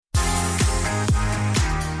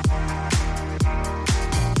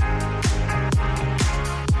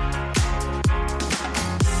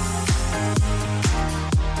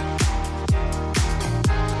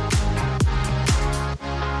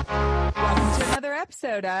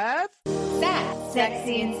episode of Sad,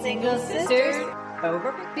 Sexy, and Single Sisters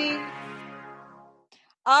Over 50.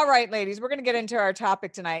 All right, ladies, we're going to get into our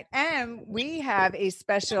topic tonight. And we have a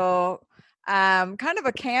special kind of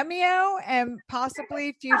a cameo and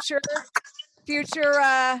possibly future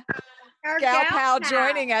gal pal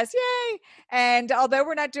joining us. Yay. And although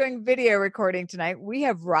we're not doing video recording tonight, we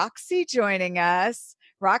have Roxy joining us.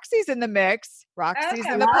 Roxy's in the mix. Roxy's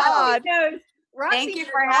in the pod. Thank you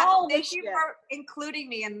for including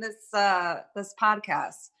me in this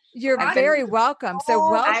podcast. You're very welcome. So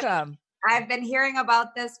welcome. I've been hearing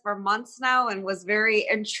about this for months now and was very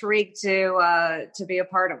intrigued to be a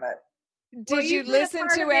part of it. Did you listen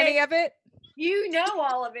to any of it? You know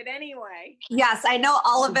all of it anyway. Yes, I know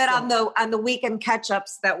all of it on the weekend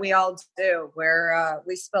catch-ups that we all do, where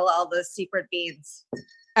we spill all the secret beans.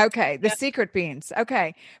 Okay, the secret beans.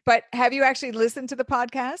 Okay, but have you actually listened to the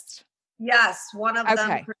podcast? Yes, one of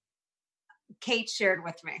them Kate shared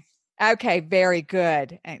with me. Okay, very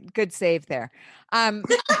good. And good save there.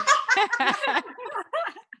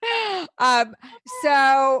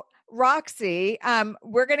 So Roxy,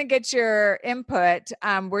 we're going to get your input.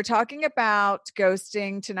 We're talking about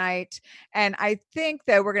ghosting tonight. And I think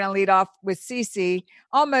that we're going to lead off with Cece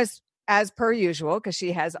almost as per usual, because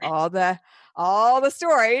she has all the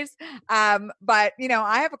stories. But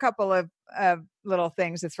I have a couple of little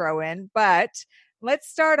things to throw in, but let's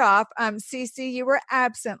start off. Cece, you were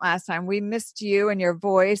absent last time. We missed you and your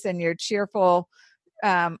voice and your cheerful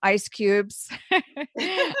ice cubes.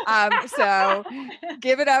 So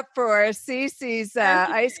give it up for Cece's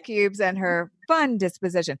ice cubes and her fun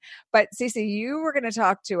disposition. But Cece, you were going to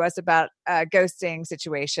talk to us about a ghosting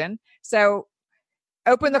situation. So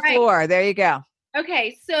open the floor. There you go.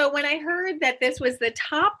 Okay. So when I heard that this was the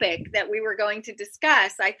topic that we were going to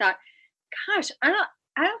discuss, I thought, gosh, I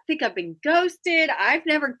don't think I've been ghosted. I've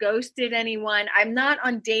never ghosted anyone. I'm not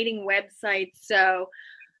on dating websites. So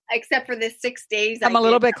except for the 6 days. Come a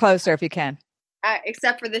little bit closer if you can.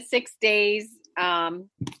 Except for the 6 days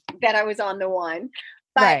that I was on the one.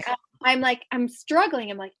 But right. I'm struggling.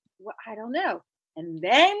 I'm like, well, I don't know. And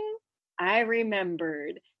then I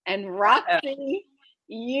remembered. And Roxy,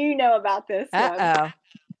 you know about this one.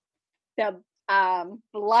 The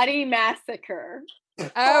Bloody Massacre.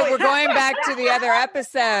 Oh, we're going back to the other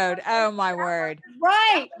episode. Oh, my word.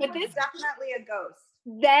 Right. But this is definitely a ghost.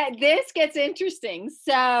 This gets interesting.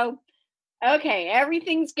 So, okay,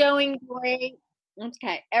 everything's going great.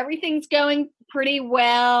 Okay, everything's going pretty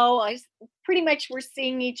well. Pretty much we're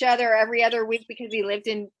seeing each other every other week because he lived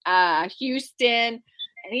in Houston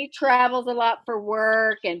and he travels a lot for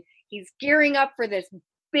work and he's gearing up for this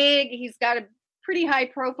he's got a pretty high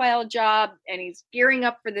profile job and he's gearing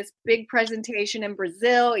up for this big presentation in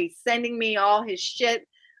Brazil. He's sending me all his shit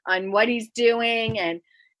on what he's doing and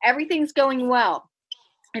everything's going well.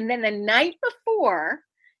 And then the night before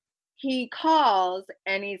he calls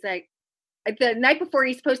and he's like, the night before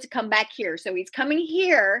he's supposed to come back here. So he's coming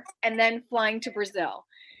here and then flying to Brazil.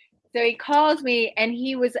 So he calls me and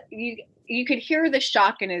he was, you could hear the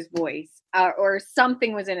shock in his voice or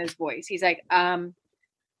something was in his voice. He's like,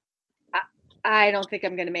 I don't think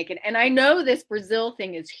I'm going to make it. And I know this Brazil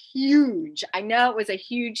thing is huge. I know it was a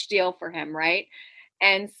huge deal for him. Right.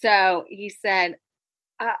 And so he said,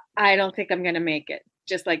 I don't think I'm going to make it.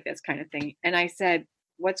 Just like this kind of thing. And I said,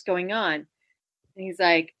 what's going on? And he's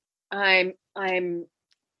like, I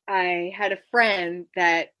had a friend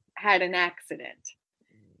that had an accident.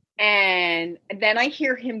 And then I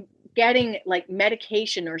hear him getting like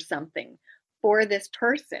medication or something for this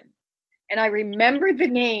person. And I remember the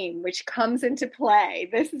name, which comes into play.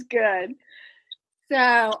 This is good.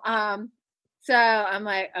 So I'm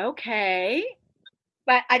like, okay,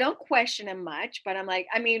 but I don't question him much, but I'm like,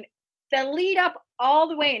 I mean, the lead up all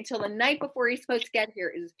the way until the night before he's supposed to get here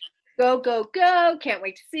is go, go, go. Can't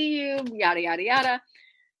wait to see you. Yada, yada, yada.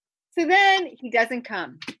 So then he doesn't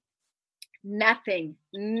come. Nothing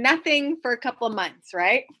for a couple of months,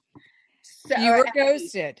 right? So you were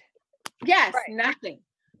ghosted. Yes, right. Nothing.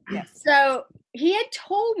 Yes. So he had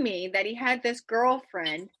told me that he had this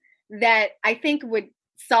girlfriend that I think would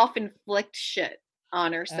self-inflict shit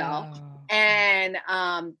on herself. Oh. And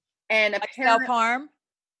like self-harm?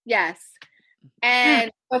 Yes.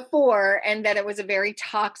 And before, and that it was a very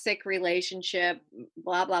toxic relationship,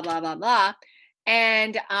 blah, blah, blah, blah, blah.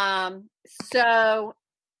 And so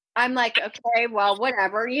I'm like, okay, well,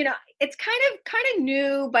 whatever, it's kind of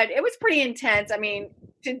new, but it was pretty intense. I mean,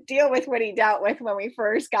 to deal with what he dealt with when we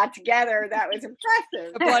first got together, that was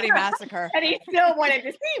impressive. A bloody massacre. And he still wanted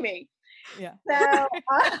to see me. Yeah. So,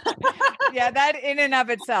 yeah, that in and of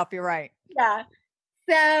itself, you're right. Yeah.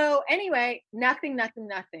 So anyway, nothing.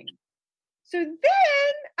 So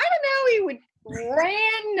then, I don't know, he would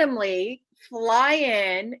randomly fly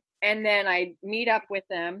in, and then I'd meet up with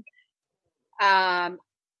him.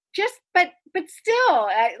 But still,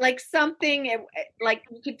 like something, like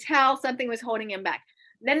you could tell something was holding him back.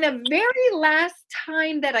 Then the very last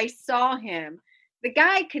time that I saw him, the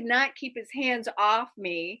guy could not keep his hands off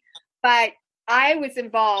me, but I was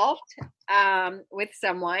involved with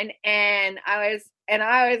someone, and I was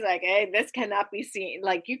like, hey, this cannot be seen.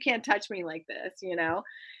 Like, you can't touch me like this, you know?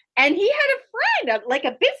 And he had a friend, like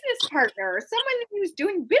a business partner, or someone that he was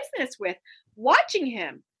doing business with, watching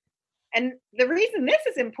him. And the reason this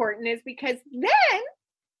is important is because then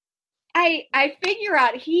I figure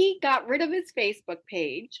out he got rid of his Facebook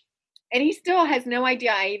page, and he still has no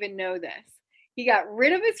idea I even know this. He got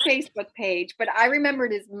rid of his Facebook page, but I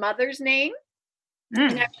remembered his mother's name,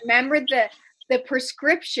 and I remembered the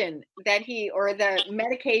prescription that or the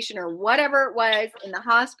medication or whatever it was in the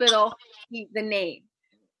hospital, the name.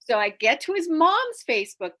 So I get to his mom's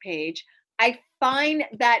Facebook page. I find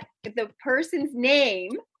that the person's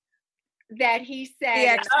name that he said, the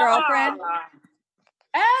ex-girlfriend.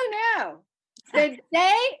 Oh no. The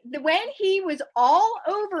day when he was all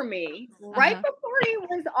over me, right before he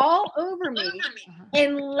was all over me,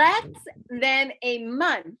 in less than a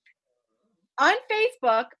month, on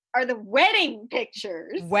Facebook are the wedding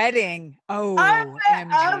pictures. Wedding. Oh,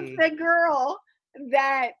 of the girl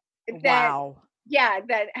that wow. Yeah,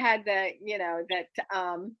 that had the,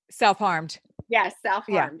 self-harmed. Yes,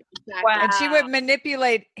 self-harmed. Yeah. Exactly. Wow. And she would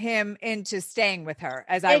manipulate him into staying with her,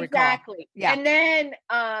 as I recall. Exactly. Yeah. And then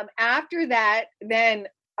after that, then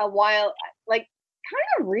a while, like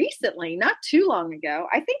kind of recently, not too long ago,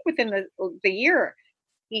 I think within the year,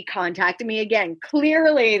 he contacted me again.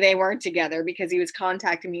 Clearly they weren't together because he was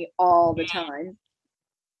contacting me all the time.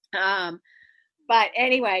 But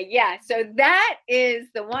anyway, yeah. So that is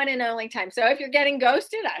the one and only time. So if you're getting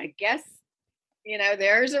ghosted, I guess,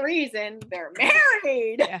 there's a reason. They're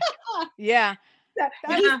married. Yeah. So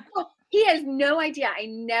he has no idea. I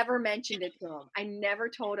never mentioned it to him. I never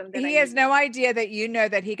told him that. He has no idea that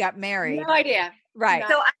that he got married. No idea. Right.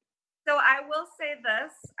 So I will say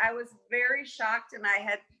this. I was very shocked, and I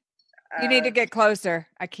had. You need to get closer.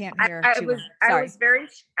 I can't hear. I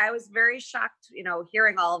was very shocked,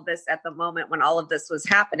 hearing all of this at the moment when all of this was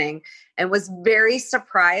happening, and was very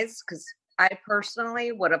surprised because I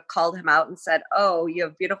personally would have called him out and said, "Oh, you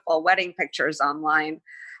have beautiful wedding pictures online.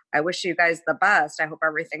 I wish you guys the best. I hope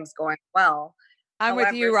everything's going well." I'm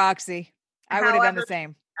with you, Roxy. I would have done the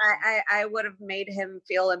same. I would have made him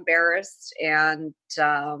feel embarrassed and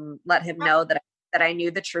let him know that I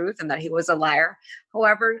knew the truth and that he was a liar.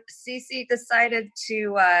 However, Cece decided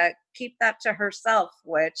to keep that to herself,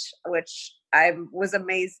 which I was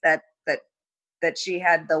amazed that she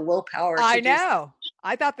had the willpower. I know.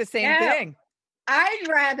 I thought the same thing. I'd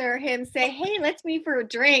rather him say, "Hey, let's meet for a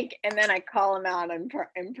drink," and then I call him out in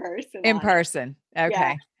person. In person,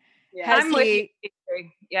 okay. Yeah. Has he?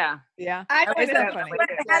 Yeah. I don't Isn't know. that funny?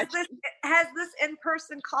 Has this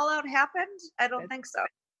in-person call out happened? I don't think so.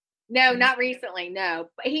 No, not recently. No,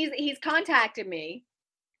 but he's contacted me,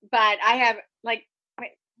 but I have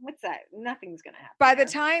what's that? Nothing's gonna happen. By the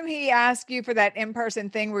time he asks you for that in-person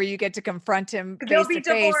thing where you get to confront him they'll face be to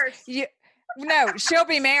face, divorced. no, she'll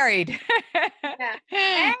be married.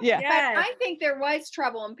 Yeah. But I think there was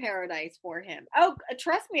trouble in paradise for him. Oh,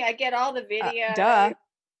 trust me, I get all the videos. Duh.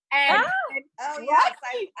 And yes,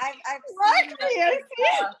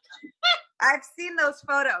 I've seen those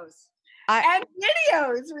photos. And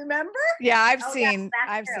videos, remember? Yeah, I've seen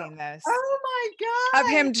those. Oh my God. Of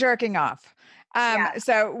him jerking off.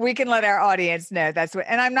 So we can let our audience know that's what,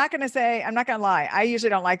 and I'm not going to lie. I usually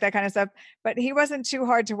don't like that kind of stuff, but he wasn't too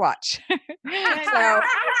hard to watch. So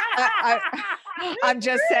I'm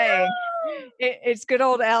just saying it's good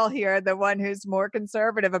old Elle here, the one who's more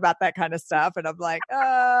conservative about that kind of stuff. And I'm like,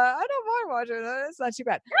 I don't mind watching it. It's not too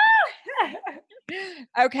bad.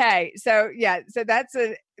 Okay. So that's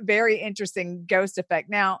a very interesting ghost effect.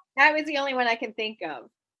 Now, that was the only one I can think of.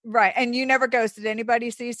 Right. And you never ghosted anybody,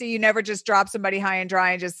 Cece? You never just dropped somebody high and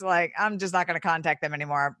dry and just like, I'm just not going to contact them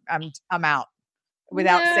anymore. I'm out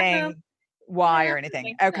without saying why or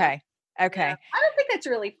anything. Okay. Yeah. I don't think that's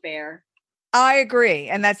really fair. I agree.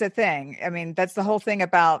 And that's the thing. I mean, that's the whole thing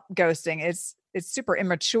about ghosting. It's super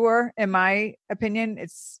immature, in my opinion.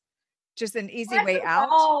 It's just an easy way out.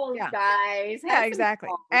 Guys. Yeah, exactly.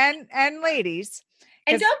 And ladies.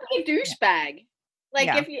 And don't be a douchebag.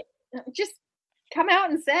 If you just come out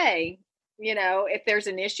and say, if there's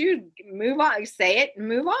an issue, move on, say it and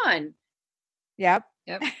move on. Yep.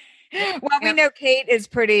 Well, we know Kate is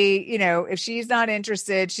pretty, if she's not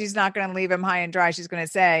interested, she's not going to leave him high and dry. She's going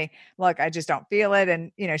to say, look, I just don't feel it.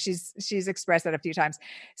 And, she's expressed that a few times.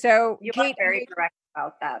 So You Kate, are very direct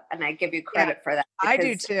about that. And I give you credit for that. I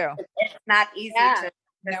do too. It's not easy to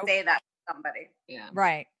Nope. say that to somebody. Yeah.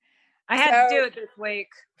 Right. I had to do it this week.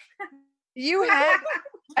 You had,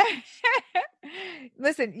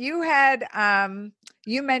 listen,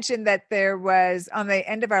 you mentioned that there was, on the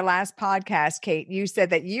end of our last podcast, Kate, you said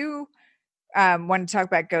that you wanted to talk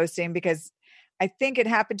about ghosting because I think it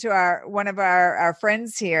happened to one of our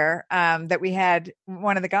friends here that we had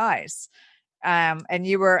one of the guys. And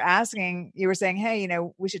you were saying, hey,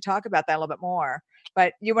 we should talk about that a little bit more,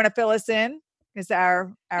 but you want to fill us in? Is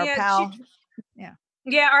our pal.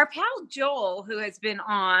 Yeah, our pal Joel, who has been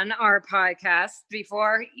on our podcast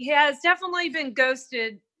before, he has definitely been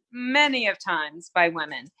ghosted many of times by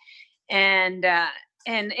women. And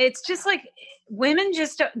it's just like women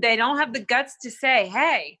they don't have the guts to say,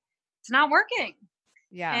 hey, it's not working.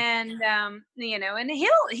 Yeah. And, and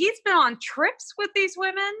he's been on trips with these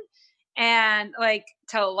women and like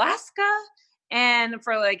to Alaska. And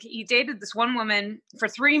he dated this one woman for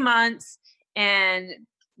 3 months and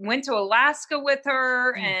went to Alaska with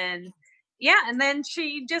her and then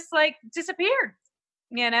she just like disappeared,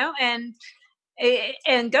 and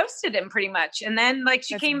ghosted him pretty much. And then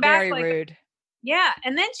she came back very rude. Yeah.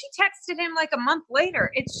 And then she texted him like a month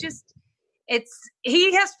later.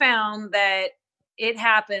 He has found that it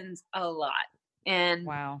happens a lot. And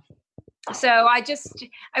wow. So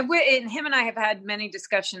and him and I have had many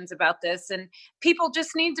discussions about this, and people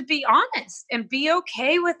just need to be honest and be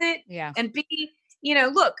okay with it. Yeah. And be,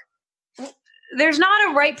 look, there's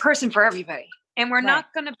not a right person for everybody, and we're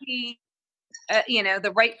not going to be,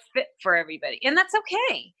 the right fit for everybody. And that's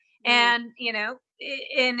okay. And,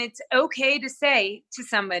 and it's okay to say to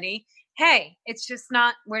somebody, hey,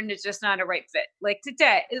 we're just not a right fit. Like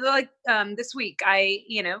today, this week, I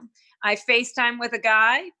FaceTime with a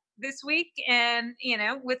guy this week, and,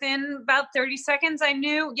 within about 30 seconds, I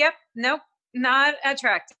knew, nope, not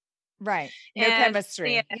attractive. Right. No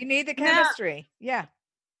chemistry. Yeah. You need the chemistry. Yeah.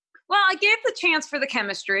 Well, I gave the chance for the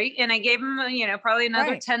chemistry, and I gave him, probably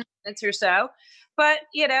another 10 minutes or so. But,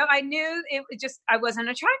 I knew I wasn't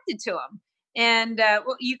attracted to him. And,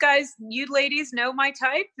 you ladies know my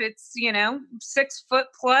type. It's, 6 foot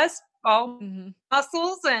plus, all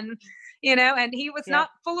muscles, and, and he was not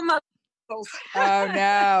full of muscles. Oh,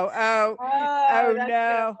 no. Oh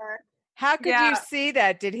no. Good. How could you see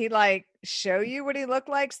that? Did he show you what he looked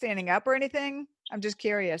like standing up or anything? I'm just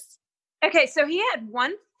curious. Okay, so he had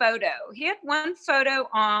one photo. He had one photo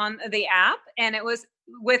on the app, and it was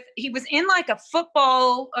he was in a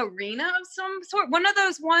football arena of some sort. One of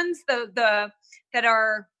those ones, that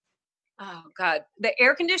are, oh God, the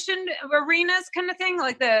air conditioned arenas kind of thing,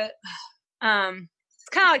 it's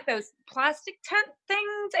kind of like those plastic tent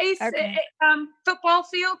things, football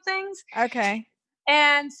field things. Okay.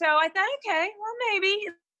 And so I thought, okay, well, maybe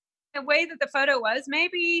the way that the photo was,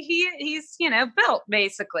 maybe he's built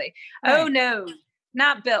basically. Right. Oh no,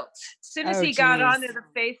 not built. As soon as he got onto the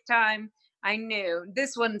FaceTime, I knew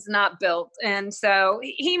this one's not built. And so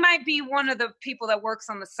he might be one of the people that works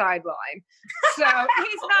on the sideline. So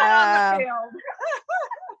he's not on the field.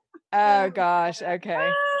 Oh gosh.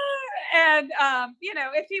 Okay. And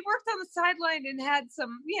if he worked on the sideline and had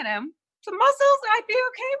some muscles, I'd be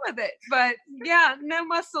okay with it. But no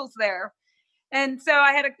muscles there. And so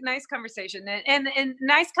I had a nice conversation and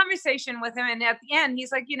nice conversation with him. And at the end,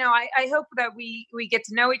 he's like, I hope that we get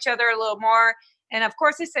to know each other a little more. And of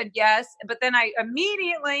course I said yes, but then I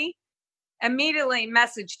immediately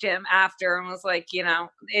messaged him after and was like,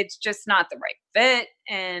 it's just not the right fit.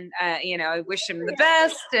 And, I wish him the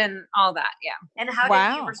best and all that. Yeah. And how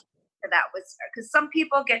did you respond to that? Because some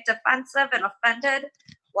people get defensive and offended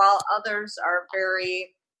while others are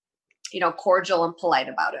very, cordial and polite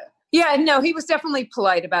about it. Yeah, no, he was definitely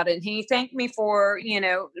polite about it. And he thanked me for,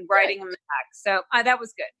 writing him back. So that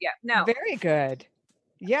was good. Yeah, no. Very good.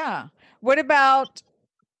 Yeah. What about,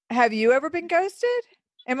 have you ever been ghosted?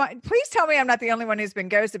 Please tell me I'm not the only one who's been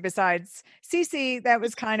ghosted besides Cece. That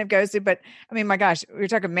was kind of ghosted, but I mean, my gosh, we're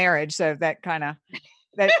talking marriage. So that kind of,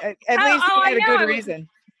 at least you had a good reason.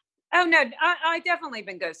 Oh no, I definitely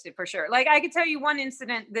been ghosted for sure. I could tell you one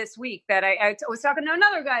incident this week that I was talking to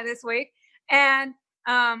another guy this week, and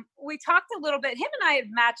we talked a little bit. Him and I have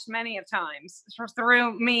matched many of times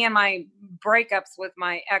through me and my breakups with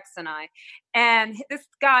my ex and I, and this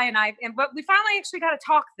guy and I, but we finally actually got to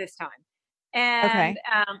talk this time. And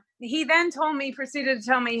he then proceeded to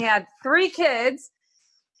tell me he had 3 kids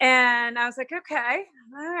And I was like, okay,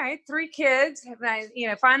 all right, 3 kids. And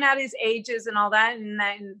I, find out his ages and all that. And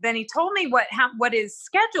then he told me what his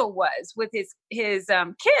schedule was with his kids.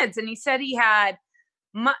 And he said he had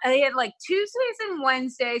like Tuesdays and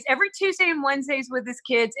Wednesdays, every Tuesday and Wednesdays with his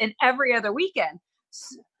kids, and every other weekend.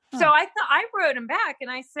 So I thought, I wrote him back and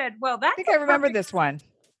I said, well, that's, I think I remember this one.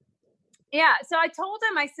 Yeah. So I told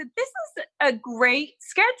him, I said, this is a great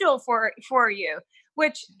schedule for you,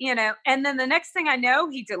 which, and then the next thing I know,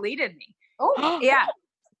 he deleted me. Oh, yeah.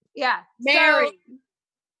 Yeah. Mary.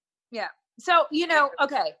 Yeah. So,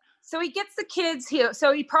 okay. So he gets the kids here.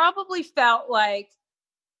 So he probably felt like,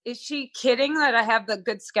 is she kidding that I have the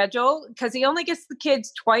good schedule? Because he only gets the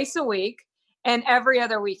kids twice a week and every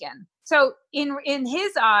other weekend. So in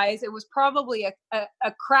his eyes, it was probably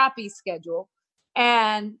a crappy schedule.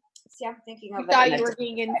 And see, I'm thinking You of thought it. you were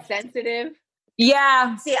being insensitive.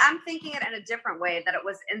 yeah. See, I'm thinking it in a different way, that it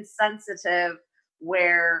was insensitive,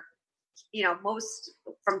 where, most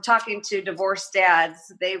from talking to divorced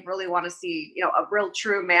dads, they really want to see, a real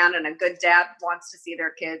true man and a good dad wants to see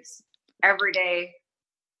their kids every day,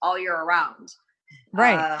 all year around.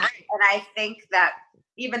 Right. And I think that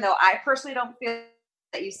even though I personally don't feel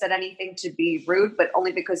that you said anything to be rude, but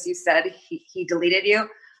only because you said he deleted you,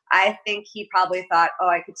 I think he probably thought, oh,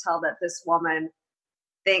 I could tell that this woman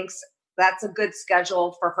thinks that's a good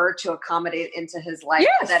schedule for her to accommodate into his life.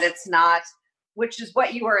 Yes. That it's not, which is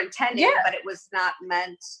what you were intending, Yeah. but it was not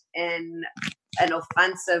meant in an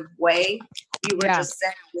offensive way. You were just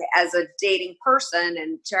saying, as a dating person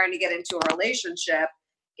and trying to get into a relationship,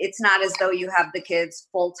 it's not as though you have the kids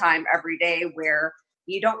full time every day, where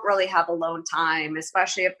you don't really have alone time,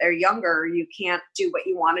 especially if they're younger. You can't do what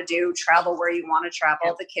you want to do, travel where you want to travel.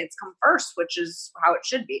 Yep. The kids come first, which is how it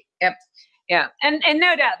should be. Yep. Yeah. And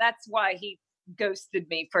no doubt that's why he ghosted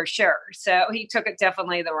me for sure. So he took it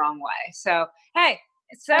definitely the wrong way. So, hey,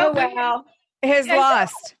 well. His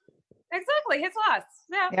lost. Exactly. His loss.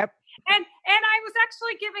 Yeah. Yep. And I was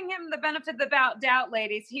actually giving him the benefit of the doubt,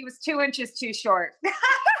 ladies. He was 2 inches too short.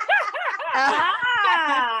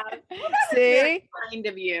 See? Very kind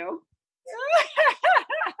of you.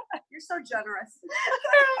 You're so generous.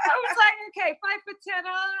 I was like, okay, 5'10".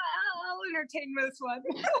 I'll entertain this one.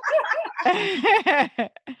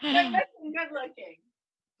 Good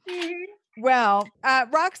looking. Well,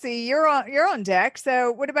 Roxy, you're on deck.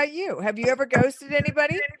 So what about you? Have you ever ghosted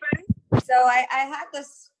anybody? So I had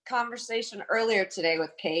this conversation earlier today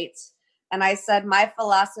with Kate, and I said my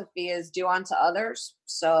philosophy is do unto others.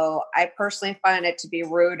 So I personally find it to be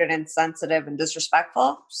rude and insensitive and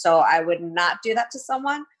disrespectful. So I would not do that to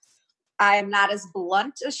someone. I am not as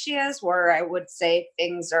blunt as she is, where I would say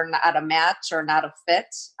things are not a match or not a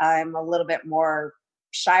fit. I'm a little bit more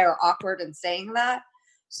shy or awkward in saying that.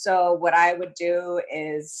 So what I would do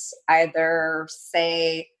is either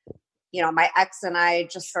say, my ex and I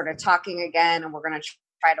just started talking again, and we're going to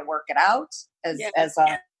try to work it out as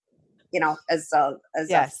a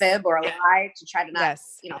fib or a lie to try to not,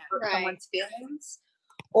 hurt someone's feelings.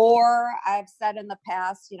 Or I've said in the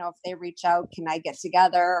past, if they reach out, can I get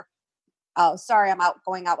together? Oh, sorry, I'm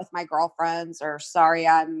going out with my girlfriends, or sorry,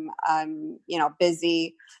 I'm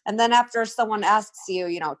busy. And then after someone asks you,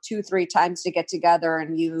 2-3 times to get together,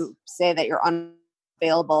 and you say that you're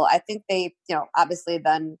unavailable, I think they, obviously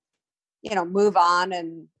then, move on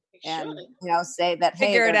and say that, hey,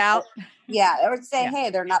 figure it out. Yeah. Or say,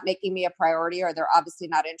 hey, they're not making me a priority, or they're obviously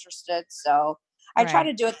not interested. So I try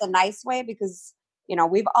to do it the nice way, because,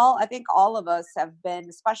 I think all of us have been,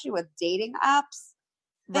 especially with dating apps.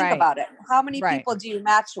 Think about it. How many people do you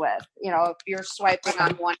match with? If you're swiping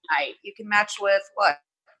on one night, you can match with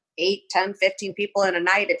 8, 10, 15 people in a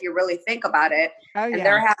night if you really think about it. And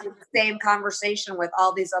they're having the same conversation with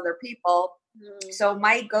all these other people. Mm-hmm. So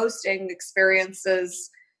my ghosting experiences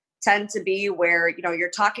tend to be where, you're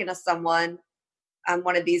talking to someone on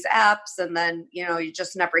one of these apps, and then, you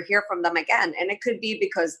just never hear from them again. And it could be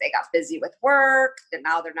because they got busy with work and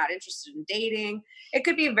now they're not interested in dating. It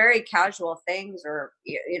could be very casual things, or,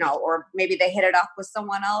 or maybe they hit it off with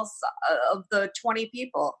someone else of the 20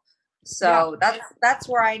 people. So that's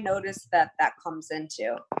where I notice that comes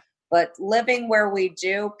into. But living where we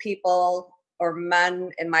do, people or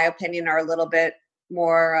men, in my opinion, are a little bit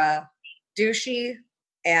more douchey.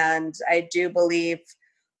 And I do believe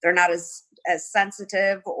they're not as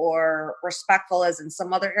sensitive or respectful as in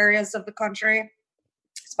some other areas of the country,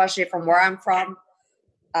 especially from where I'm from.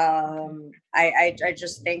 I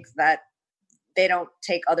just think that they don't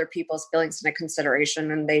take other people's feelings into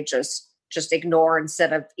consideration, and they just ignore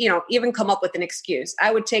instead of, even come up with an excuse.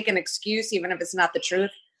 I would take an excuse, even if it's not the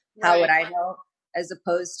truth. How would I know? As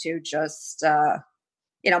opposed to just,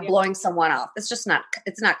 blowing someone off. It's just not,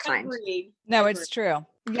 it's not kind. Agreed. No, it's true.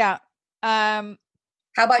 Yeah. How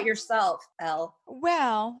about yourself, Elle?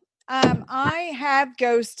 Well, I have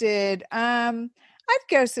ghosted. I've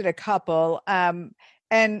ghosted a couple. And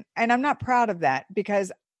I'm not proud of that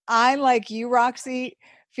because I, like you, Roxy,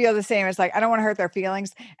 feel the same. It's like, I don't want to hurt their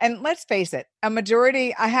feelings. And let's face it, a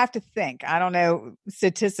majority, I have to think, I don't know,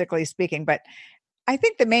 statistically speaking, but I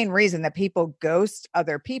think the main reason that people ghost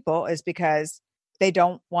other people is because they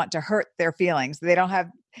don't want to hurt their feelings.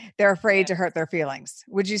 They're afraid to hurt their feelings.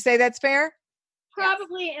 Would you say that's fair?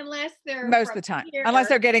 Probably, unless they're most of the time, unless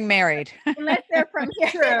they're getting married. Unless they're from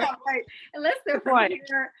here, right? Unless they're from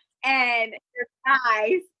here and they're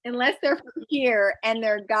guys. Unless they're from here and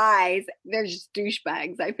they're guys, they're just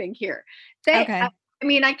douchebags. I think here. Okay. I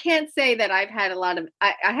mean, I can't say that I've had a lot of.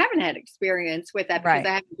 I haven't had experience with that because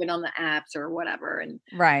I haven't been on the apps or whatever, and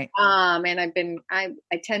right. And I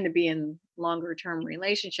tend to be in longer term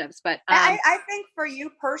relationships, but I think for you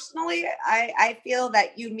personally, I feel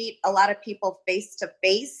that you meet a lot of people face to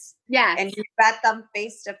face. Yeah, and you vet them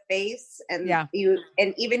face to face, and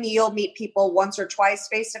you'll meet people once or twice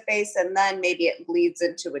face to face, and then maybe it bleeds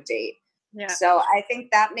into a date. Yeah. So I think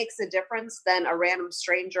that makes a difference than a random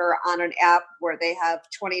stranger on an app where they have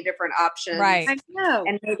 20 different options. Right. I know.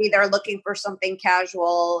 And maybe they're looking for something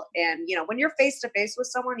casual. And, when you're face to face with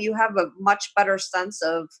someone, you have a much better sense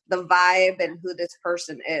of the vibe and who this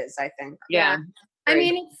person is, I think. Yeah. I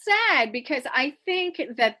mean, it's sad because I think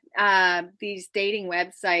that these dating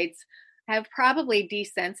websites have probably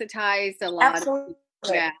desensitized a lot Absolutely. of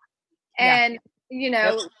people. Yeah. And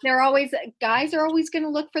guys are always going to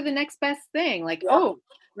look for the next best thing. Like,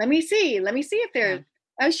 let me see if there's,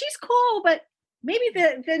 she's cool, but maybe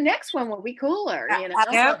the next one will be cooler.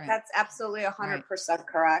 That's absolutely 100%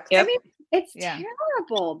 correct. I mean, it's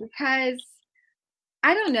terrible because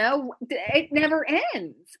I don't know, it never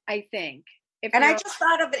ends, I think. I just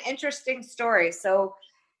thought of an interesting story. So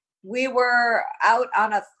we were out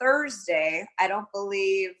on a Thursday. I don't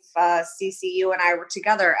believe CCU and I were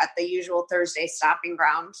together at the usual Thursday stopping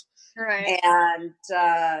ground. Right. And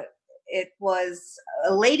it was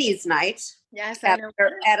a ladies' night. Yes, at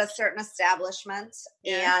a certain establishment.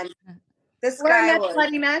 Yeah. And this We're guy in that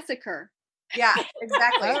Bloody Massacre. Yeah,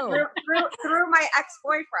 exactly. Oh. through my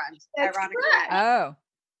ex-boyfriend, That's ironically. correct. Oh.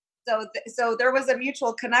 So there was a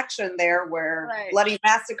mutual connection there where Bloody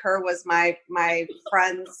Massacre was my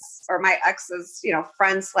friend's or my ex's,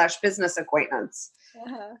 friend / business acquaintance.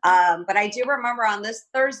 Uh-huh. But I do remember on this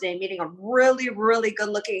Thursday meeting a really, really good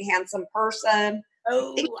looking, handsome person.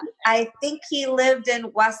 Oh, I think he lived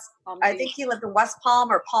in West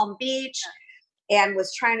Palm or Palm Beach and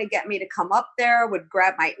was trying to get me to come up there, would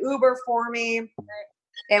grab my Uber for me.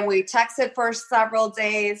 And we texted for several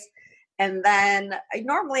days. And then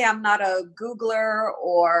normally I'm not a Googler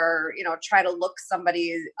or, try to look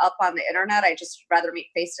somebody up on the internet. I just rather meet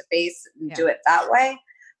face to face and do it that way.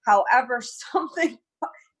 However,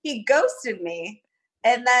 he ghosted me.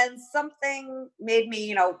 And then something made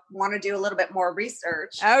me, want to do a little bit more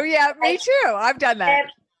research. Oh, yeah, me too. I've done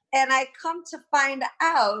that. And I come to find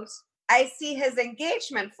out, I see his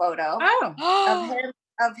engagement photo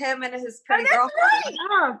of him and his pretty girlfriend. Right.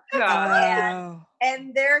 Oh, God.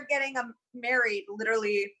 And they're getting married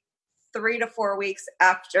literally 3 to 4 weeks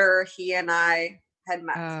after he and I had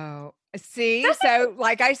met. Oh, see? So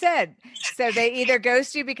like I said, so they either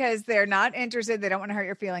ghost you because they're not interested, they don't want to hurt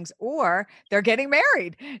your feelings, or they're getting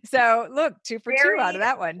married. So look, 2 for 2 out of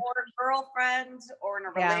that one. Or a girlfriend or in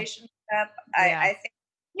a relationship. I think.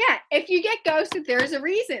 Yeah, if you get ghosted, there's a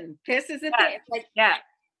reason. This is the thing. Like,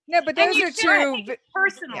 No, but those are true.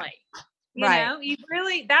 Personally, you know, you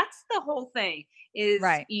really, that's the whole thing is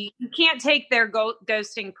you can't take their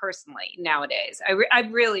ghosting personally nowadays. I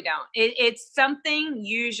really don't. It's something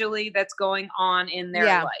usually that's going on in their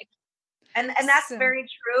life. And that's very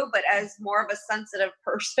true. But as more of a sensitive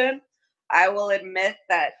person, I will admit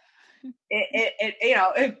that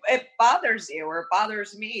it bothers you or it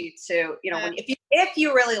bothers me to, when, if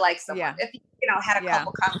you really like someone, if you had a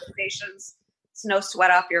couple conversations, it's no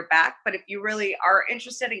sweat off your back. But if you really are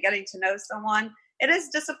interested in getting to know someone, it is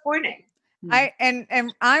disappointing.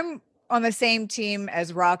 And I'm on the same team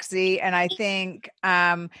as Roxy. And I think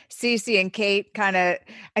Cece and Kate I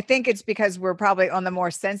think it's because we're probably on the more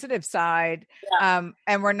sensitive side. And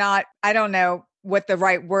we're not, I don't know what the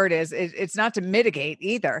right word is. It's not to mitigate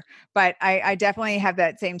either, but I definitely have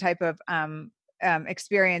that same type of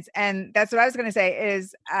experience. And that's what I was going to say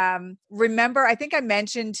is, remember, I think I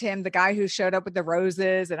mentioned him, the guy who showed up with the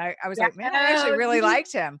roses. And I was like, man, I actually really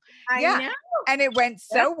liked him. I Yeah. know. And it went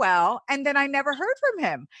so well. And then I never heard from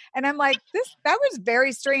him. And I'm like, that was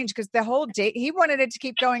very strange because the whole date, he wanted it to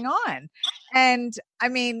keep going on. And I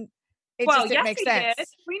mean, it just didn't make sense. Did.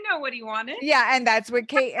 We know what he wanted. Yeah. And that's what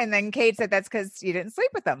and then Kate said that's because you didn't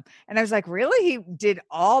sleep with him. And I was like, really? He did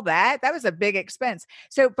all that? That was a big expense.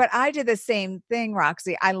 So, but I did the same thing,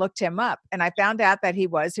 Roxy. I looked him up and I found out that he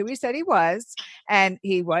was who he said he was, and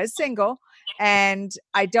he was single. And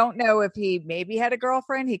I don't know if he maybe had a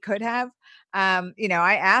girlfriend. He could have. I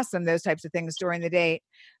asked him those types of things during the date.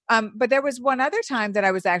 But there was one other time that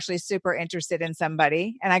I was actually super interested in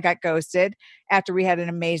somebody and I got ghosted after we had an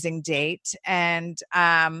amazing date. And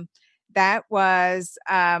that was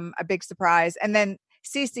a big surprise. And then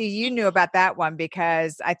Cece, you knew about that one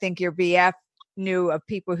because I think your BF knew of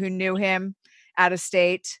people who knew him out of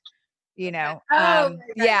state, Right.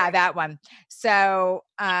 that one. So,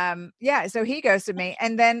 so he ghosted me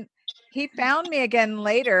and then he found me again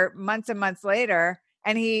later, months and months later.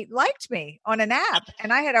 And he liked me on an app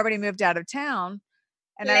and I had already moved out of town.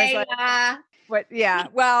 And I was like, what? Yeah.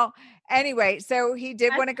 Well, anyway, so he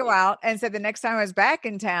did want to go out. And so the next time I was back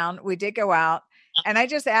in town, we did go out. And I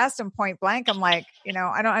just asked him point blank. I'm like, I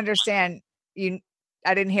don't understand you.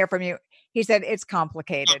 I didn't hear from you. He said, it's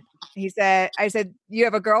complicated. I said, you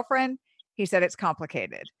have a girlfriend? He said, it's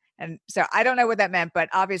complicated. And so I don't know what that meant, but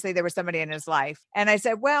obviously there was somebody in his life. And I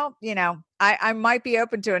said, well, I might be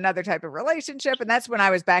open to another type of relationship. And that's when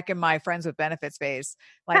I was back in my friends with benefits phase.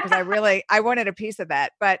 Like, cause I wanted a piece of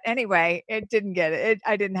that, but anyway, it didn't get it.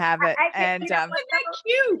 I didn't have it.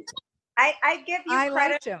 Cute. I give you I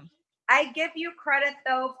credit. liked him. I give you credit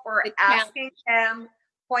though for asking him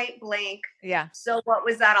point blank. Yeah. So what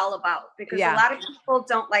was that all about? Because a lot of people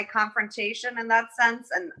don't like confrontation in that sense.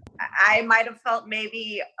 And I might have felt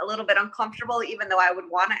maybe a little bit uncomfortable, even though I would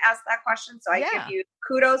want to ask that question. So I give you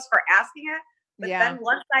kudos for asking it. But then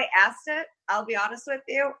once I asked it, I'll be honest with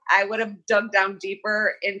you, I would have dug down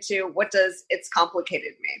deeper into what does it's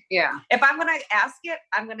complicated mean. Yeah. If I'm going to ask it,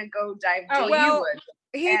 I'm going to go dive deep. Well, you would.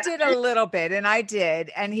 He did a little bit and I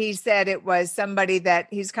did. And he said it was somebody that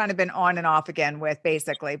he's kind of been on and off again with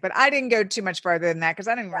basically, but I didn't go too much further than that because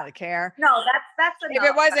I didn't really care. No, that's enough. If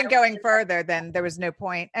it wasn't going further, then there was no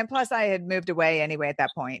point. And plus I had moved away anyway at that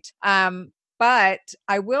point. But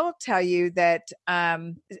I will tell you that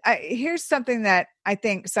here's something that I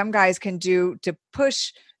think some guys can do to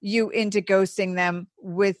push you into ghosting them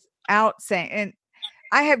without saying, and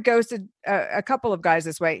I have ghosted a couple of guys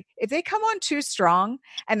this way. If they come on too strong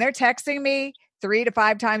and they're texting me 3 to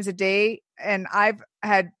 5 times a day and I've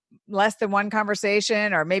had less than one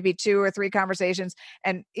conversation or maybe 2 or 3 conversations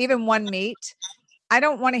and even one meet, I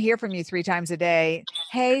don't want to hear from you 3 times a day.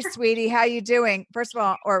 Hey, sweetie, how you doing? First of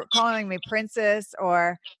all, or calling me princess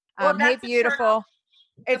or hey, beautiful.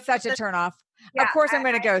 It's such a turnoff. Yeah, of course, I'm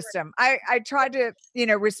going to ghost him. I tried to,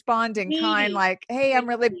 respond in kind, like, hey, I'm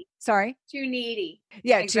really sorry. Too needy.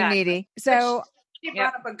 Yeah, exactly. Too needy. So she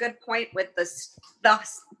brought up a good point with this.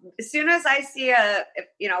 As soon as I see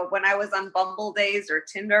when I was on Bumble days or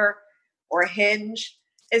Tinder or Hinge,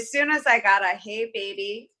 as soon as I got a hey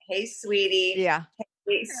baby, hey sweetie,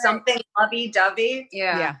 hey, something lovey dovey,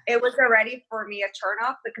 it was already for me a turn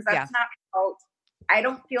off because that's not how I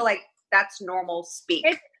don't feel like that's normal speak.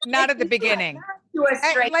 Not at the beginning.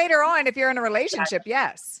 Later on, if you're in a relationship,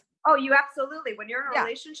 yes. Oh, you absolutely. When you're in a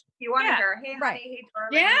relationship, you want to hear, hey, honey, hey,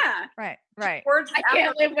 darling. Yeah. Right. Words I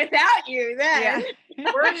can't live without you then.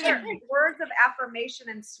 Yeah. words of affirmation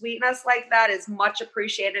and sweetness like that is much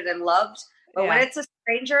appreciated and loved. But when it's a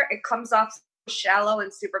stranger, it comes off so shallow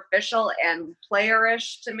and superficial and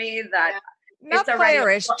playerish to me that not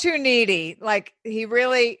playerish, too needy. Like he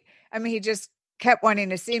just kept wanting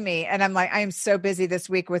to see me. And I'm like, I am so busy this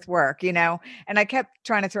week with work, and I kept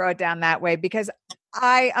trying to throw it down that way because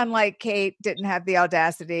I, unlike Kate, didn't have the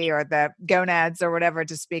audacity or the gonads or whatever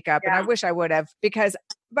to speak up. And I wish I would have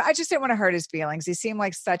but I just didn't want to hurt his feelings. He seemed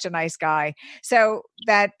like such a nice guy. So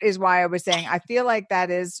that is why I was saying, I feel like that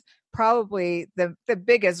is probably the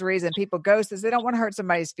biggest reason people ghost is they don't want to hurt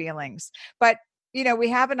somebody's feelings. But we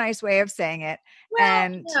have a nice way of saying it. Well,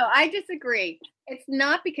 no, I disagree. It's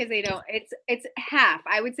not because they don't. It's half.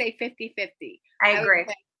 I would say 50-50. I agree.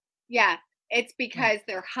 It's because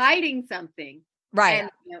they're hiding something. Right.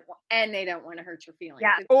 And they don't want to hurt your feelings.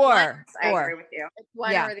 Yeah. Or I agree with you. It's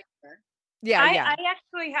one or the other. Yeah, I yeah.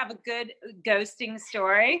 actually have a good ghosting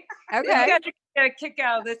story. Okay. You guys are gonna kick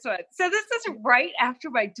out this one. So this is right after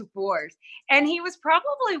my divorce, and he was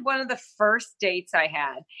probably one of the first dates I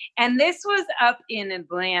had. And this was up in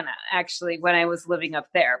Atlanta, actually, when I was living up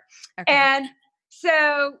there. Okay. And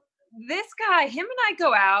so this guy, him and I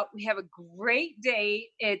go out. We have a great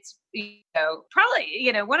date. It's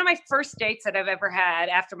probably one of my first dates that I've ever had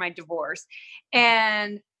after my divorce,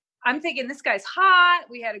 and I'm thinking this guy's hot.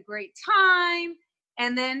 We had a great time.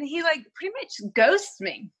 And then he like pretty much ghosts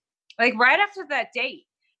me like right after that date.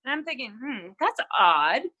 And I'm thinking, that's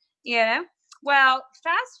odd. Well,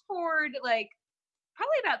 fast forward like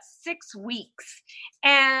probably about 6 weeks.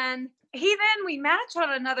 And we match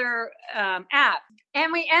on another app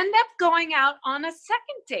and we end up going out on a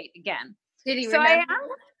second date again. Did he So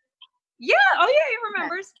remember? Yeah. Oh, yeah. He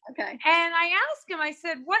remembers. Okay. And I asked him, I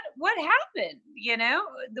said, what happened? We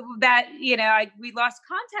lost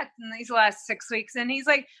contact in these last 6 weeks. And he's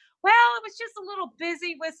like, well, it was just a little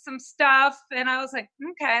busy with some stuff. And I was like,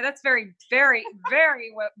 okay, that's very, very,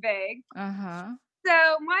 very vague. Uh-huh.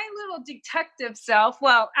 So my little detective self,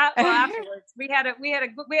 afterwards, we had a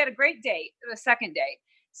great date, the second date.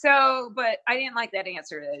 So, but I didn't like that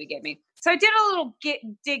answer that he gave me. So I did a little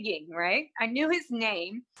digging, right? I knew his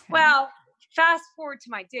name. Okay. Well, fast forward to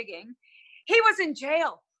my digging. He was in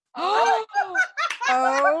jail. OMG.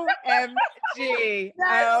 OMG.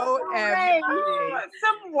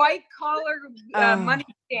 Some white collar money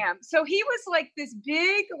scam. So he was like this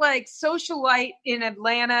big like socialite in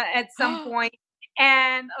Atlanta at some point.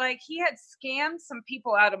 And like he had scammed some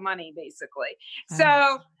people out of money basically.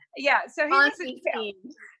 So yeah, so he was in jail.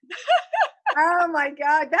 Oh my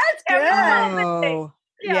God, that's good. Oh.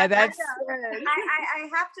 Yeah, that's good. I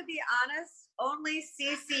have to be honest. Only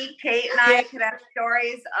Cece, Kate, and I could have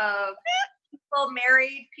stories of people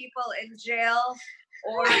married, people in jail,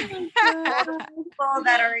 or people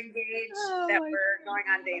that are engaged that we're going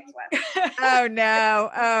on dates with. Oh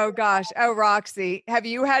no. Oh gosh. Oh, Roxy, have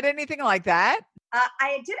you had anything like that?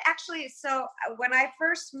 I did actually. So when I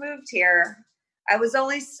first moved here, I was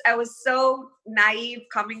so naive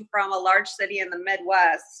coming from a large city in the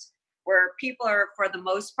Midwest where people are, for the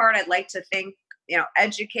most part, I'd like to think,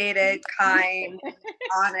 educated, kind,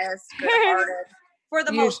 honest, good-hearted, for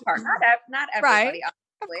the most part. Not everybody, right.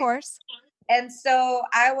 Obviously. Of course. And so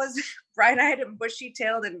I was bright-eyed and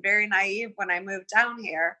bushy-tailed and very naive when I moved down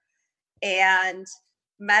here and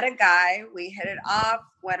met a guy. We hit it off,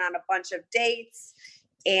 went on a bunch of dates,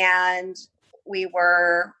 and we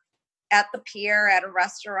were at the pier at a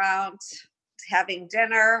restaurant having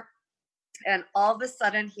dinner. And all of a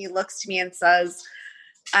sudden he looks to me and says,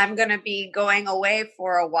 I'm going to be going away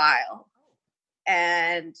for a while.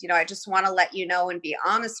 And, I just want to let you know and be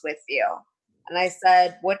honest with you. And I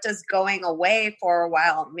said, what does going away for a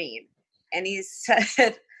while mean? And he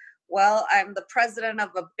said, well, I'm the president of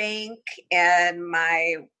a bank and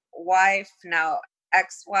my wife, now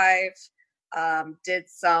ex-wife, did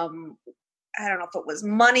some, I don't know if it was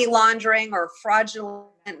money laundering or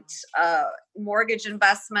fraudulent mortgage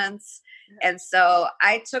investments. And so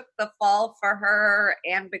I took the fall for her.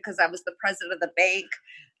 And because I was the president of the bank,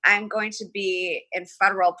 I'm going to be in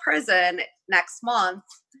federal prison next month.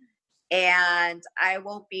 And I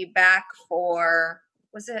won't be back for,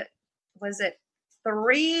 was it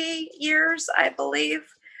 3 years, I believe.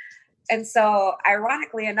 And so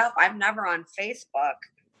ironically enough, I'm never on Facebook,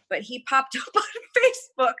 but he popped up on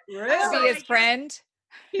Facebook. Really? Be his friend?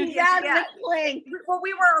 Yeah. Well,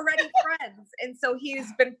 we were already friends. And so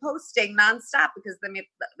he's been posting nonstop because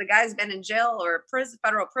the guy's been in jail or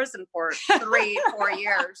federal prison for 3-4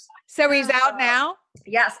 years. So he's out now?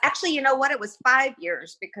 Yes. Actually, you know what? It was 5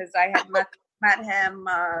 years because I had met him.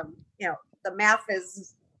 The math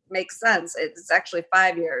makes sense. It's actually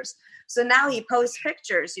 5 years. So now he posts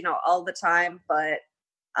pictures, all the time. But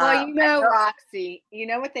well, Roxy, you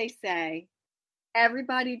know what they say?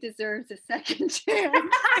 Everybody deserves a second chance. but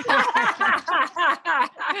I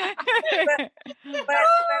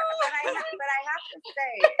have to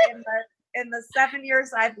say, in the 7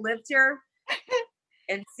 years I've lived here,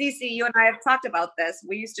 and Cece, you and I have talked about this.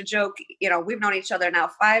 We used to joke, we've known each other now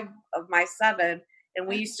 5 of my 7, and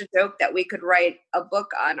we used to joke that we could write a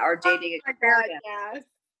book on our dating experience. God, yes.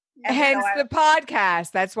 Hence the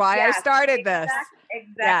podcast. That's why I started this.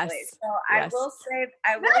 Exactly. Yes. So I will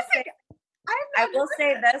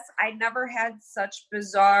say this. I never had such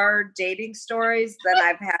bizarre dating stories than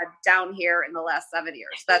I've had down here in the last 7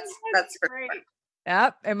 years. That's great.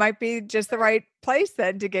 Yep. It might be just the right place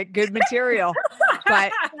then to get good material.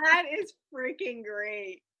 But that is freaking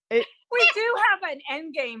great. We do have an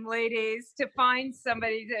end game, ladies, to find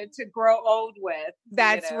somebody to grow old with.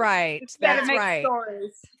 That's right. Gotta That's make right.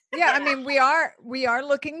 stories. Yeah, I mean, we are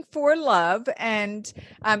looking for love, and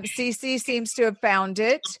Cece seems to have found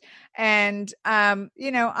it. And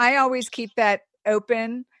I always keep that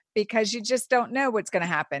open because you just don't know what's going to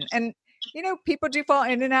happen. And people do fall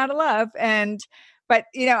in and out of love. But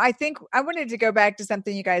I think I wanted to go back to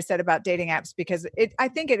something you guys said about dating apps because I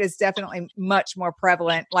think it is definitely much more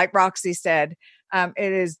prevalent. Like Roxy said,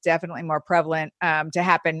 it is definitely more prevalent to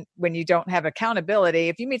happen when you don't have accountability.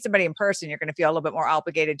 If you meet somebody in person, you're going to feel a little bit more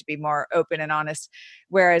obligated to be more open and honest.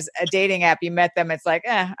 Whereas a dating app, you met them, it's like,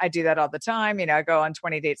 I do that all the time. I go on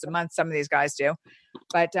 20 dates a month. Some of these guys do.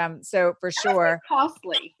 But so for sure.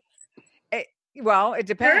 Costly. It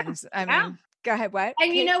depends. I mean, go ahead. What?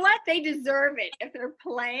 And you know what? They deserve it. If they're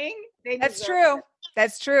playing, they deserve That's true. it.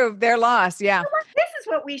 That's true. They're lost. Yeah. You know what? This is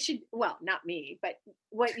what we should, well, not me, but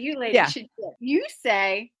what you ladies should do. You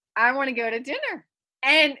say, I want to go to dinner.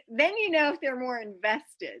 And then if they're more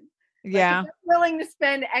invested. Yeah. If they're willing to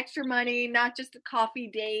spend extra money, not just a coffee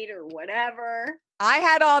date or whatever. I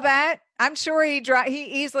had all that. I'm sure he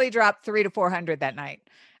easily dropped $300 to $400 that night.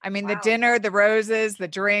 I mean, the dinner, the roses, the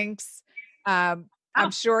drinks. I'm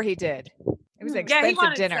sure he did. It was an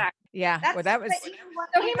expensive dinner. Sex. Yeah. That was.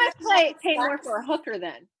 So he must pay more for a hooker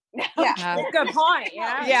then. Yeah. Good point.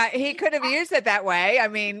 Yeah. Yeah. He could have used it that way. I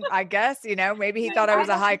mean, I guess, maybe he thought I was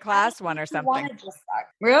a high class one or something.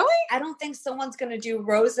 Really? I don't think someone's going to do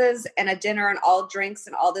roses and a dinner and all drinks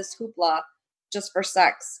and all this hoopla just for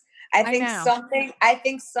sex. I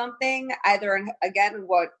think something either, and again,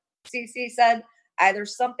 what Cece said, either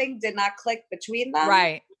something did not click between them.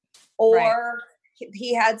 Right. Or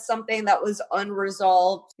he had something that was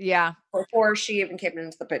unresolved. Yeah. Before she even came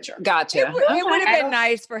into the picture. Gotcha. It would have been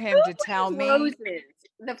nice for him to tell me. Roses,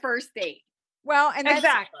 the first date. Well, and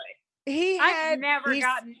exactly. I've never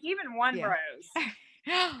gotten even one rose.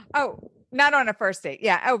 Oh, not on a first date.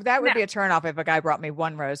 Yeah. Oh, that would be a turnoff if a guy brought me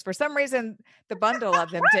one rose. For some reason, the bundle of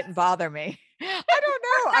them didn't bother me. I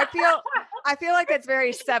don't know. I feel like that's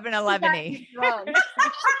very 7-Eleven-y.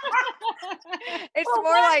 It's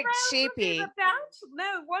more like cheapy.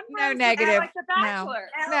 No negative. Like the Bachelor.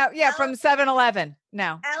 No. Yeah, from 7-Eleven.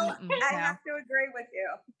 No. I have to agree with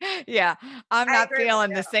you. Yeah, I'm not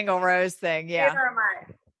feeling the single rose thing. Yeah. Neither am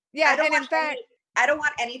I. Yeah, and in fact, I don't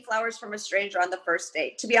want any flowers from a stranger on the first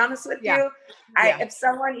date. To be honest with you, if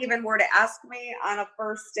someone even were to ask me on a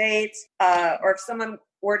first date, or if someone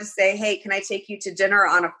were to say, hey, can I take you to dinner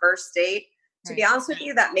on a first date? To be honest with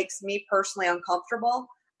you, that makes me personally uncomfortable.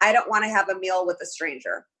 I don't want to have a meal with a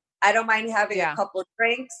stranger. I don't mind having a couple of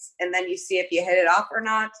drinks and then you see if you hit it off or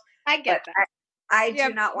not. I get that. I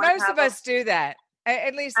do not want most of us do that.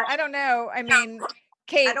 At least, I don't know. I mean,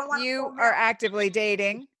 Kate, you are actively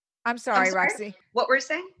dating. I'm sorry, Roxy. What were you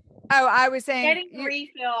saying? Oh, I was saying. Getting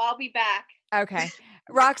refill. I'll be back. Okay.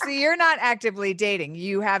 Roxy, you're not actively dating.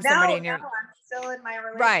 You have somebody in your. No, I'm still in my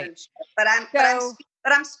relationship. Right.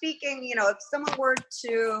 But I'm speaking, if someone were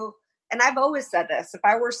to, and I've always said this, if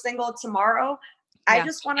I were single tomorrow, I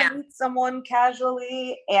just want to meet someone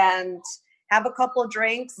casually and have a couple of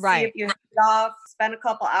drinks, see if you hit it off, spend a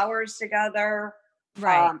couple hours together.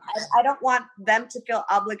 Right. I don't want them to feel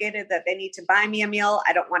obligated that they need to buy me a meal.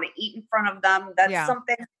 I don't want to eat in front of them. That's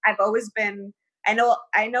something I've always been. I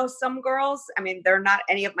know some girls, I mean, they're not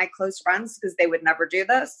any of my close friends because they would never do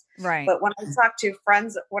this. Right. But when I talk to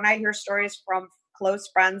friends, when I hear stories from close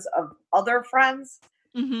friends of other friends,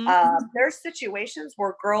 there's situations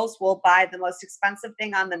where girls will buy the most expensive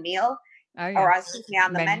thing on the meal or on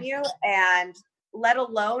the menu, and let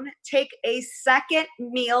alone take a second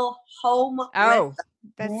meal home with them.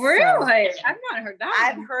 That's really? I've not heard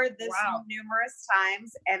that. I've heard this numerous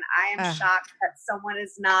times, and I am shocked that someone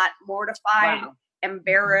is not mortified,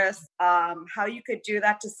 embarrassed. How you could do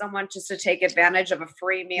that to someone just to take advantage of a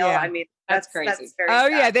free meal? I mean, that's crazy. That's very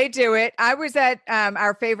sad. Yeah, they do it. I was at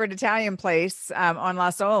our favorite Italian place on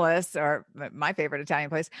Las Olas, or my favorite Italian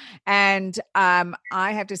place, and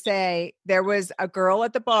I have to say there was a girl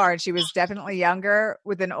at the bar, and she was definitely younger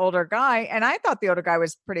with an older guy, and I thought the older guy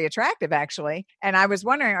was pretty attractive actually, and I was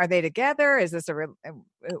wondering, are they together? Is this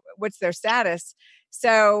what's their status?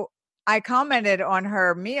 So I commented on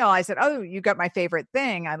her meal. I said, "Oh, you got my favorite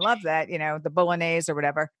thing. I love that, the bolognese or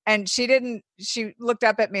whatever." And she looked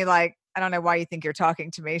up at me like, "I don't know why you think you're talking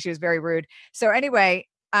to me." She was very rude. So anyway,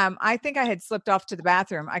 I think I had slipped off to the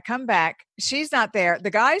bathroom. I come back. She's not there. The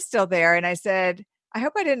guy's still there. And I said, I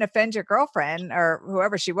hope I didn't offend your girlfriend or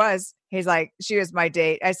whoever she was. He's like, she was my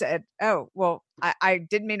date. I said, oh, well, I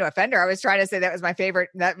didn't mean to offend her. I was trying to say that was my favorite.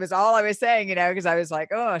 That was all I was saying, because I was like,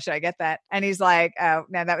 oh, should I get that? And he's like, oh,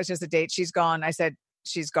 no, that was just a date. She's gone. I said,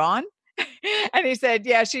 she's gone? And he said,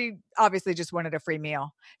 yeah, she obviously just wanted a free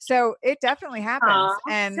meal. So it definitely happens.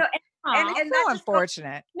 And And so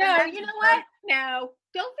unfortunate. No, you know what? No,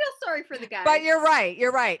 don't feel sorry for the guy. But you're right.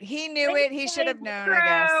 You're right. He knew it. He should have known, I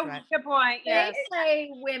guess. But Good point. They Yes. play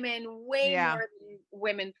women way Yeah. more than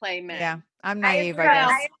women play men. yeah, I'm naive, I agree.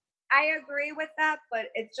 guess. I agree with that, but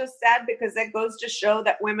it's just sad because it goes to show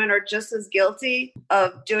that women are just as guilty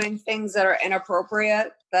of doing things that are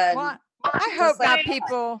inappropriate than Well, I just hope like not us.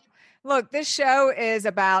 people. Look, this show is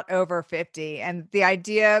about over 50. And the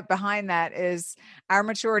idea behind that is our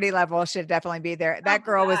maturity level should definitely be there. That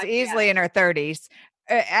girl was God, easily in her 30s.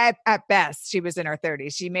 At best, she was in her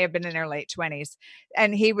 30s. She may have been in her late 20s.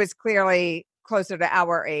 And he was clearly closer to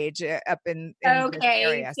our age up in this Okay,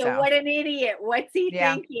 area. so what an idiot. What's he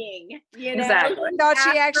Yeah. thinking? You know? Exactly. I thought she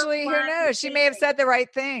After actually, who one knows? She may have said the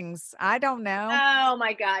right things. I don't know. Oh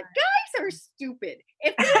my God. Guys are stupid.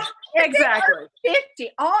 If they Exactly. are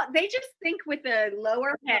 50, they just think with a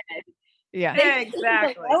lower head. Yeah. They think with a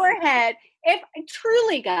Exactly. lower head. If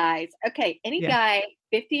truly, guys, okay, any Yeah. guy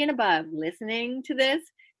 50 and above listening to this,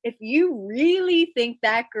 if you really think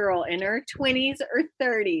that girl in her 20s or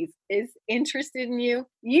 30s is interested in you,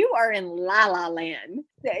 you are in la la land.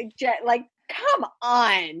 Like, come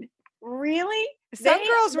on. Really? Some They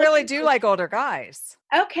girls look really at do the- like older guys.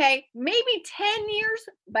 Okay, maybe 10 years,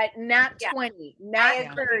 but not Yeah. 20, not I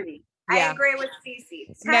agree. 30. I Yeah. agree with Cece.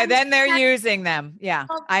 No, 10, then they're 10, using them. Yeah,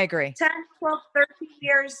 I agree. 10, 12, 13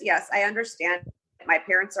 years. Yes, I understand. My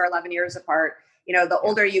parents are 11 years apart. The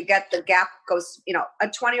older you get, the gap goes, a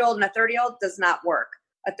 20-year-old and a 30-year-old does not work.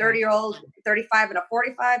 A 30-year-old, 35 and a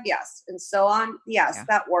 45, yes. And so on. Yes, Yeah.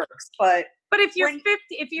 that works. But But if you're When-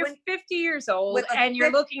 50, if you're when- 50 years old with a and you're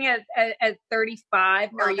 50 looking at 35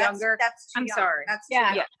 no, or younger, that's too I'm young. sorry. That's too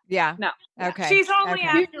Yeah. young. Yeah. No. Okay. she's only Okay.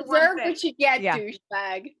 You after one deserve thing. what you get, Yeah.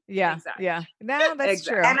 douchebag. Yeah. Exactly. Yeah. No, that's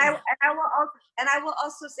Exactly. true. And I will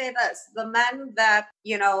also say this: the men that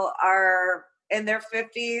are in their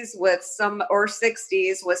 50s with or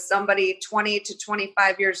 60s with somebody 20 to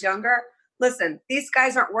 25 years younger. Listen, these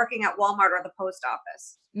guys aren't working at Walmart or the post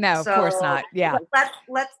office. No, of course So, not. Yeah.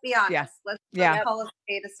 Let's be honest. Yeah. Let's Yeah. call a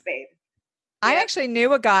spade a spade. I Yeah. actually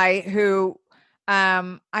knew a guy who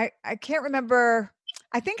I can't remember.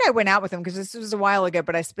 I think I went out with him because this was a while ago,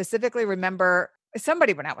 but I specifically remember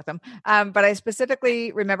somebody went out with him. But I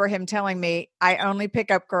specifically remember him telling me, I only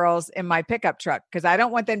pick up girls in my pickup truck because I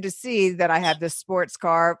don't want them to see that I have this sports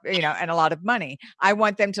car, and a lot of money. I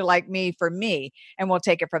want them to like me for me, and we'll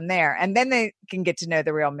take it from there. And then they can get to know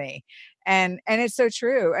the real me. And it's so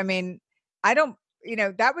true. I mean, I don't,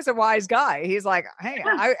 that was a wise guy. He's like, hey,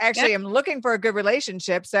 I actually am looking for a good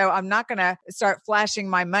relationship. So I'm not going to start flashing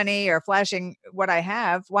my money or flashing what I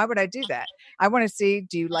have. Why would I do that? I want to see,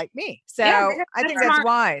 do you like me? So Yeah, I think that's that's smart.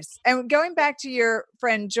 wise. And going back to your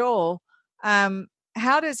friend Joel,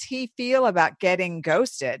 how does he feel about getting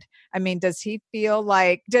ghosted? I mean, does he feel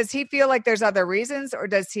like there's other reasons, or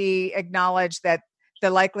does he acknowledge that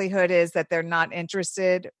the likelihood is that they're not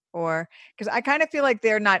interested? Or because I kind of feel like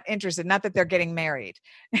they're not interested, not that they're getting married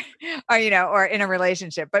or, or in a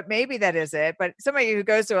relationship, but maybe that is it. But somebody who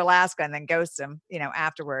goes to Alaska and then ghosts him,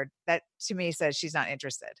 afterward, that to me says she's not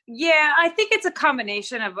interested. Yeah, I think it's a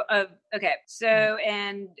combination of okay. So,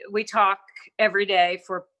 and we talk every day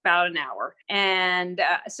for about an hour. And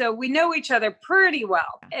so we know each other pretty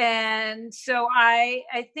well. And so I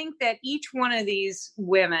think that each one of these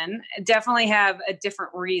women definitely have a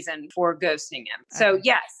different reason for ghosting him. So Okay.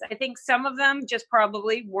 yes, I think some of them just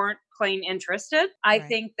probably weren't plain interested. I Right.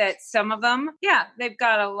 think that some of them, they've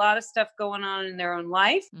got a lot of stuff going on in their own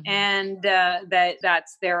life, Mhm. and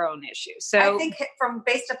that's their own issue. So I think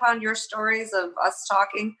based upon your stories of us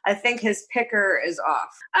talking, I think his picker is off.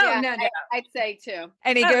 oh, Yeah, no. I'd say too.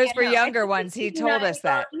 And he Oh, goes yeah, for no, younger ones. He told us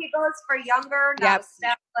that. He goes for younger, Yep. not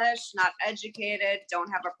established, not educated, don't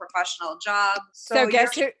have a professional job. So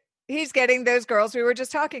guess who? He's getting those girls we were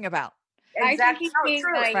just talking about. I think Exactly. he's Oh, being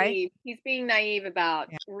true. naive. right? He's being naive about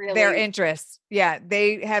really Their interests. Yeah.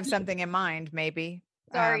 They have something in mind, maybe.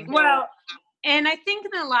 Sorry, Joel. Well, and I think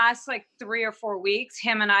in the last 3 or 4 weeks,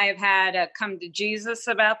 him and I have had a come to Jesus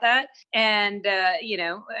about that. And,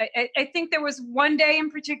 I think there was one day in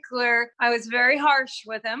particular, I was very harsh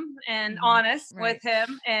with him and Mhm. honest Right. with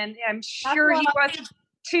him. And I'm sure he why- wasn't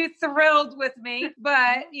too thrilled with me,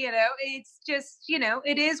 but it's just,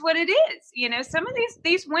 it is what it is. Some of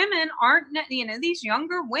these women aren't, these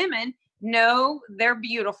younger women know they're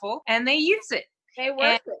beautiful and they use it. They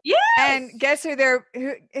work. Yes. And guess who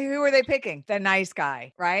who are they picking? The nice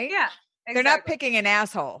guy, right? Yeah. They're not exactly. picking an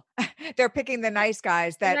asshole. They're picking the nice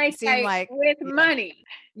guys that Nice seem guy like with money.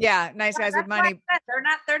 nice guys with That's why I money. said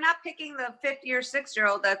they're not picking the 50 or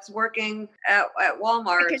 6-year-old that's working at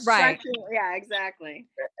Walmart. Construction. Yeah, exactly.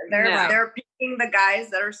 They're picking the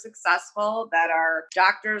guys that are successful, that are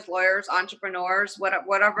doctors, lawyers, entrepreneurs,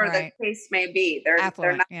 whatever Right. the case may be. They're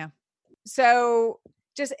Affluent, not. yeah. So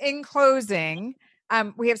just in closing,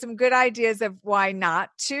 we have some good ideas of why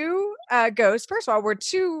not to ghost. First of all, we're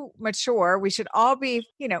too mature. We should all be,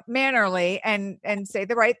 mannerly and say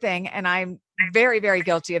the right thing. And I'm very, very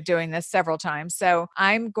guilty of doing this several times. So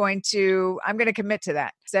I'm going to commit to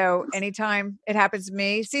that. So anytime it happens to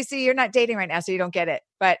me, Cece, you're not dating right now, so you don't get it.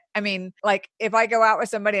 But I mean, like if I go out with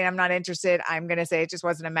somebody and I'm not interested, I'm going to say it just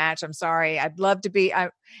wasn't a match. I'm sorry. I'd love to be.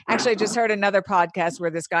 I actually just heard another podcast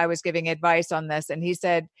where this guy was giving advice on this. And he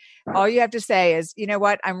said, all you have to say is, you know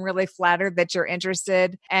what? I'm really flattered that you're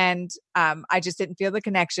interested. And I just didn't feel the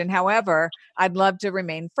connection. However, I'd love to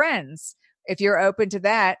remain friends. If you're open to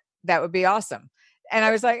that, that would be awesome. And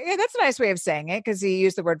I was like, yeah, that's a nice way of saying it, because he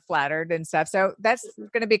used the word flattered and stuff. So that's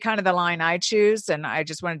going to be kind of the line I choose. And I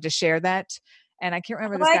just wanted to share that. And I can't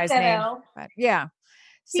remember this guy's name. But yeah.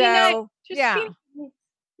 So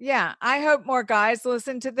yeah. I hope more guys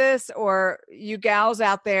listen to this, or you gals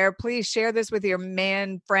out there, please share this with your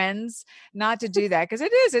man friends, not to do that. Because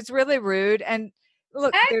it's really rude. And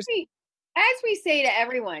look, as we say to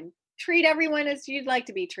everyone, treat everyone as you'd like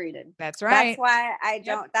to be treated. That's right. That's why I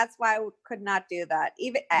don't. That's why I could not do that.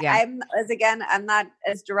 Even Yeah. I'm not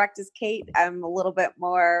as direct as Kate. I'm a little bit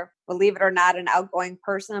more, believe it or not, an outgoing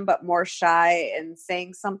person, but more shy in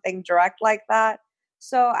saying something direct like that.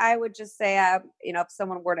 So I would just say, if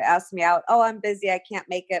someone were to ask me out, oh, I'm busy, I can't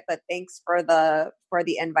make it, but thanks for the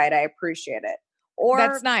invite. I appreciate it. Or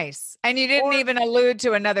that's nice. And you didn't even allude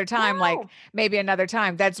to another time, No. like maybe another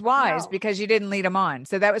time. That's wise, No. because you didn't lead them on.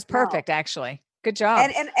 So that was perfect, actually. Good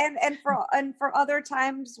job. And for other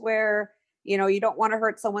times where, you don't want to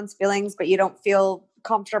hurt someone's feelings, but you don't feel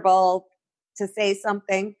comfortable to say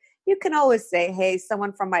something, you can always say, hey,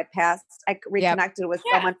 someone from my past, I reconnected with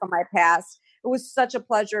someone from my past. It was such a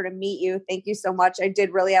pleasure to meet you. Thank you so much. I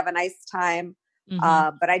did really have a nice time.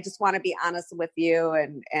 But I just want to be honest with you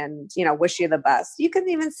and wish you the best. You can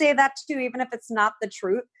even say that too, even if it's not the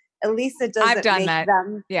truth. At least it doesn't I've done make that.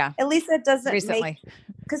 them. Yeah. At least it doesn't Recently.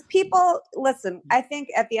 because people listen. I think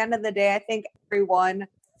at the end of the day, I think everyone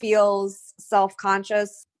feels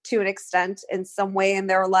self-conscious to an extent in some way in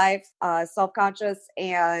their life, self-conscious,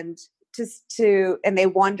 and and they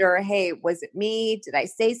wonder, hey, was it me? Did I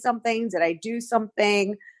say something? Did I do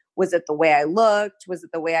something? Was it the way I looked? Was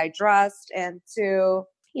it the way I dressed? And to,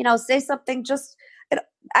 say something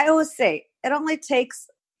I always say it only takes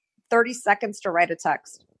 30 seconds to write a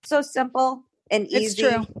text. So simple and easy. It's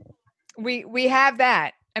true. We have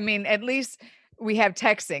that. I mean, at least we have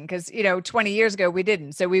texting, because, 20 years ago we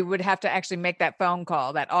didn't. So we would have to actually make that phone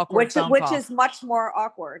call, that awkward phone call. Which is much more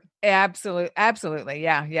awkward. Absolutely.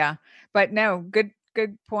 Yeah. But no, good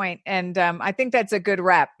point. And I think that's a good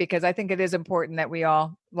wrap, because I think it is important that we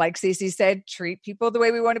all, like Cece said, treat people the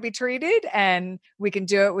way we want to be treated, and we can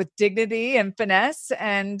do it with dignity and finesse.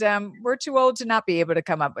 And we're too old to not be able to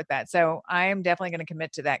come up with that. So I am definitely going to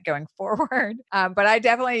commit to that going forward. But I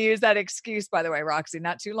definitely used that excuse, by the way, Roxy,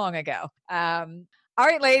 not too long ago. All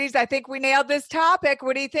right, ladies, I think we nailed this topic.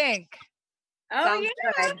 What do you think? Oh, Sounds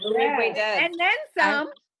good. I believe we did. And then some.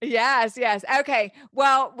 Yes. Okay.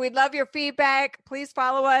 Well, we'd love your feedback. Please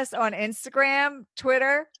follow us on Instagram,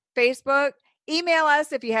 Twitter, Facebook. Email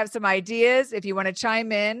us if you have some ideas, if you want to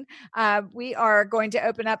chime in. We are going to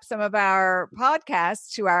open up some of our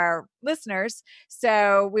podcasts to our listeners.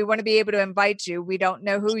 So we want to be able to invite you. We don't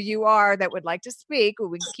know who you are that would like to speak.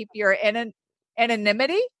 We can keep your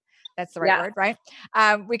anonymity. That's the right word, right?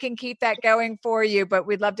 We can keep that going for you, but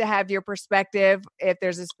we'd love to have your perspective if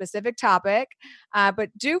there's a specific topic. But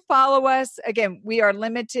do follow us. Again, we are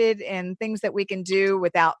limited in things that we can do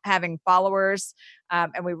without having followers.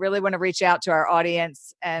 And we really want to reach out to our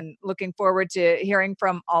audience, and looking forward to hearing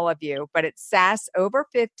from all of you. But it's SAS Over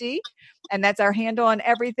 50, and that's our handle on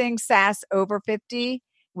everything, SAS Over 50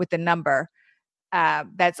 with the number.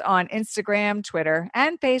 That's on Instagram, Twitter,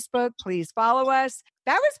 and Facebook. Please follow us.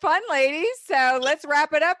 That was fun, ladies. So let's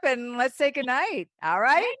wrap it up and let's say goodnight. All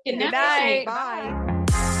right. Good night. Bye.